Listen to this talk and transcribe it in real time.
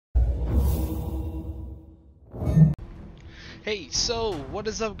Hey, so what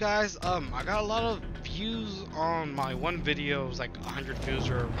is up, guys? I got a lot of views on my one video. It was like 100 views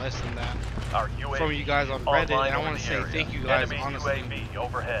or less than that Our from you guys on Reddit, and I want to say thank you guys, Enemy honestly. UAV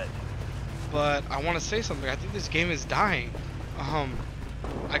overhead. But I want to say something. I think this game is dying.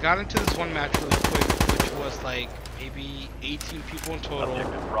 I got into this one match really quick, which was like maybe 18 people in total.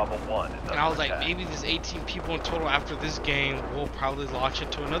 Objective Bravo 1 is And I was under like, attack. maybe this 18 people in total after this game will probably launch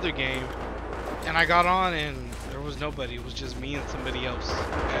into another game. And I got on and there was nobody. It was just me and somebody else.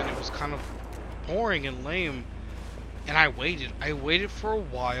 And it was kind of boring and lame. And I waited. I waited for a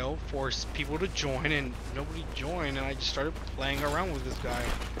while for people to join and nobody joined. And I just started playing around with this guy.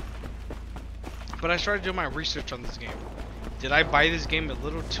 But I started doing my research on this game. Did I buy this game a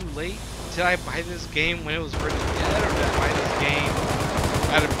little too late? Did I buy this game when it was really dead? Or did I buy this game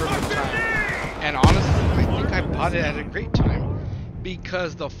at a perfect time? And honestly, I think I bought it at a great time.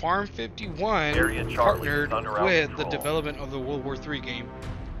 Because the Farm 51 Area Charlie partnered is under our with the control. development of the World War III game,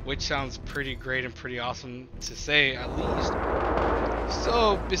 which sounds pretty great and pretty awesome to say, at least.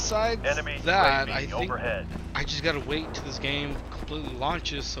 So besides Enemy that, UAV I think overhead. I just gotta wait till this game completely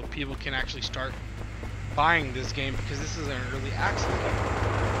launches so people can actually start buying this game, because this is an early access game.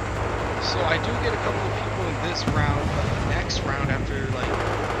 So I do get a couple of people in this round, but the next round after like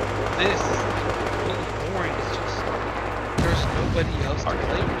this is like completely boring. It's just there's nobody else to Our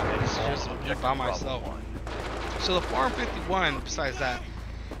play enemy with. It's is just me objective by Bravo myself. 1. So the Farm 51, besides that,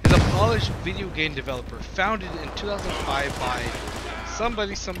 is a Polish video game developer founded in 2005 by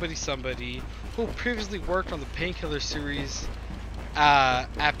somebody who previously worked on the Painkiller series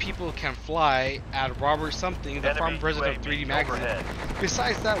at People Can Fly, at Robert something, the Enemy farm president of 3D UAV Magazine. overhead.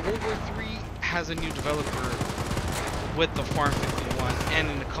 Besides that, World War III has a new developer with the Farm 51, and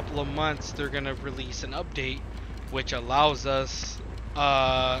in a couple of months they're gonna release an update which allows us for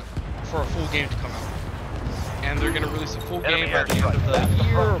a full game to come out. And they're gonna release a full Enemy game by the end of airstrike. That's the the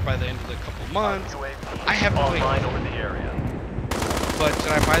year front. or by the end of the couple of months. UAV I have no idea. online over the area. But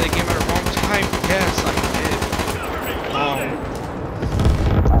did I buy the game at a wrong time? Yes, I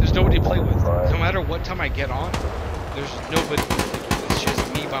did. There's nobody to play with. No matter what time I get on, there's nobody to play with. It's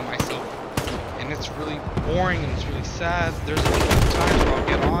just me by myself. And it's really boring and it's really sad. There's a few times where I'll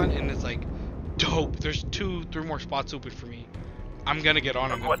get on and it's like, dope. There's 2-3 more spots open for me. I'm gonna get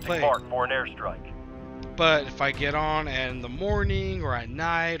on and Requesting play. mark for an airstrike. But if I get on in the morning or at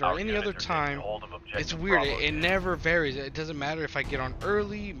night or Our any units other are taking time, hold of objective it's weird. Bravo It 2. never varies. It doesn't matter if I get on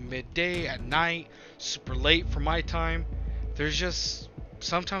early, midday, at night, super late for my time. There's just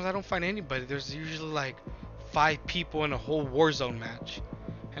sometimes I don't find anybody. There's usually like 5 people in a whole Warzone match,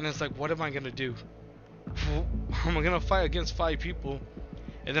 and it's like, what am I gonna do? Am I gonna fight against 5 people?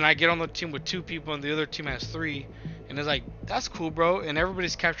 And then I get on the team with 2 people, and the other team has 3, and it's like, that's cool, bro. And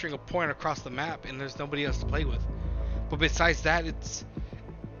everybody's capturing a point across the map, and there's nobody else to play with. But besides that, it's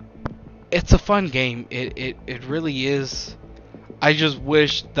a fun game. It really is. I just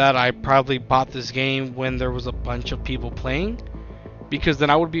wish that I probably bought this game when there was a bunch of people playing, because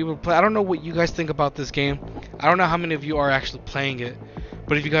then I would be able to play. I don't know what you guys think about this game. I don't know how many of you are actually playing it,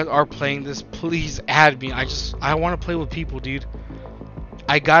 but if you guys are playing this, please add me. I want to play with people, dude.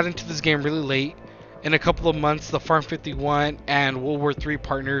 I got into this game really late. In a couple of months, the Farm 51 and World War III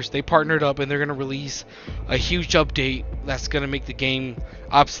partners, they partnered up and they're going to release a huge update that's going to make the game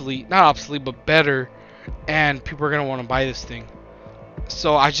obsolete. Not obsolete, but better. And people are going to want to buy this thing.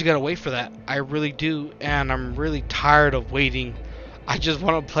 So I just got to wait for that. I really do. And I'm really tired of waiting. I just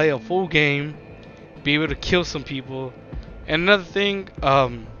want to play a full game, be able to kill some people. And another thing,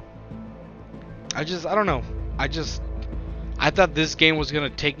 I don't know. I thought this game was going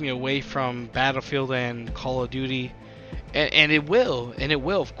to take me away from Battlefield and Call of Duty. And it will. And it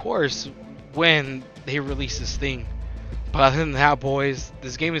will, of course, when they release this thing. But other than that, boys,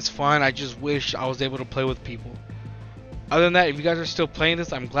 this game is fun. I just wish I was able to play with people. Other than that, if you guys are still playing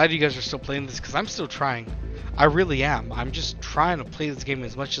this, I'm glad you guys are still playing this, because I'm still trying. I really am. I'm just trying to play this game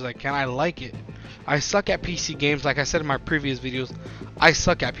as much as I can. I like it. I suck at PC games. Like I said in my previous videos, I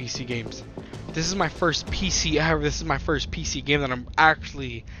suck at PC games. This is my first PC ever. This is my first PC game that I'm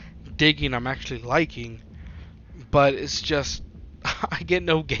actually digging. I'm actually liking. But it's just, I get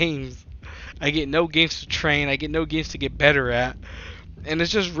no games. I get no games to train. I get no games to get better at. And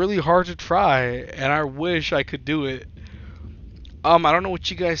it's just really hard to try. And I wish I could do it. I don't know what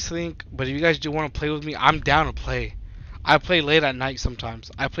you guys think, but if you guys do want to play with me, I'm down to play. I play late at night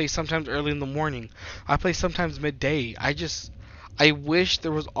sometimes. I play sometimes early in the morning. I play sometimes midday. I wish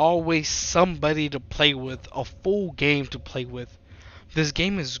there was always somebody to play with, a full game to play with. This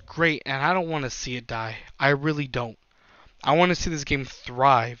game is great, and I don't want to see it die. I really don't. I want to see this game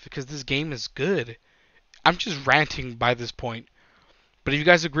thrive, because this game is good. I'm just ranting by this point. But if you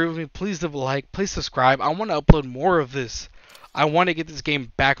guys agree with me, please leave a like, please subscribe. I want to upload more of this. I want to get this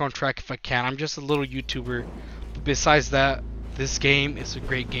game back on track if I can. I'm just a little YouTuber. But besides that, this game is a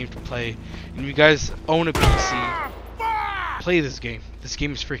great game to play. And if you guys own a PC, play this game. This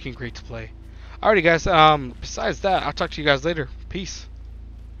game is freaking great to play. Alrighty guys, besides that, I'll talk to you guys later. Peace.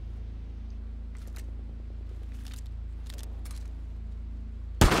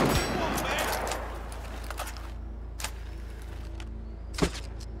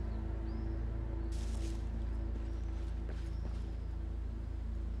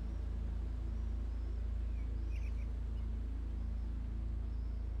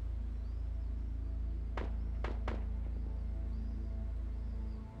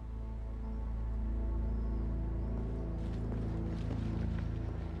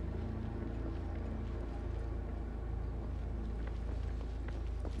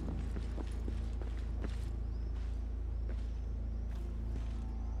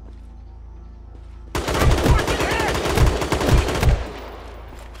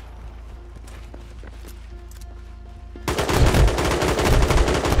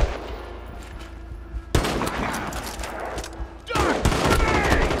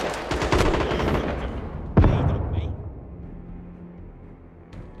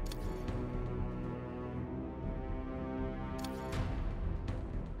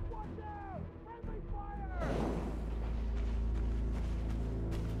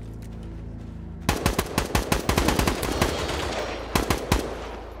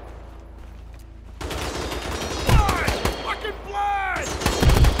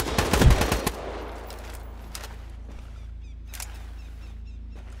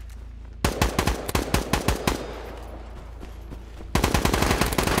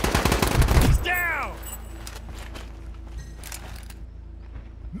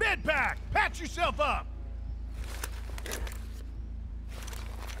 Medpack! Patch yourself up!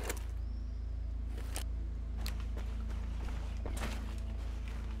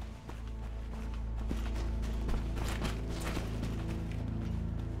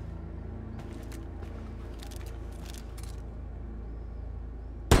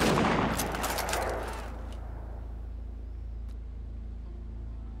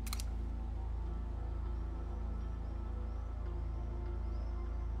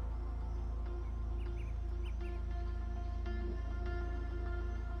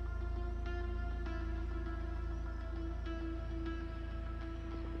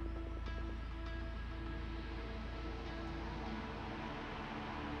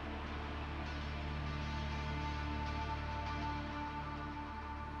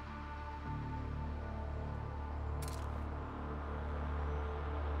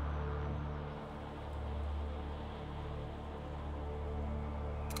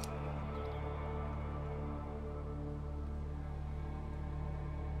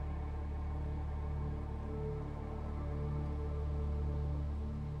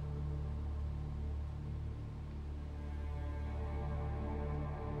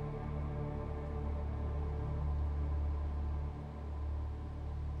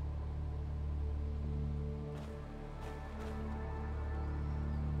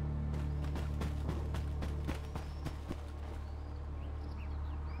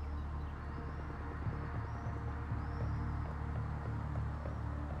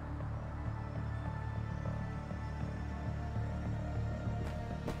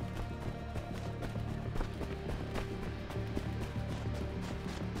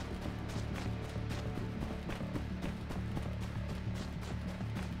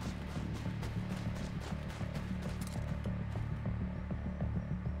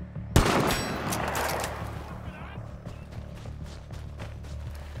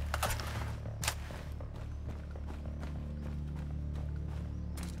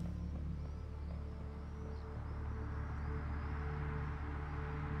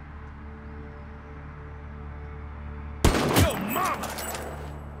 Yo, mama!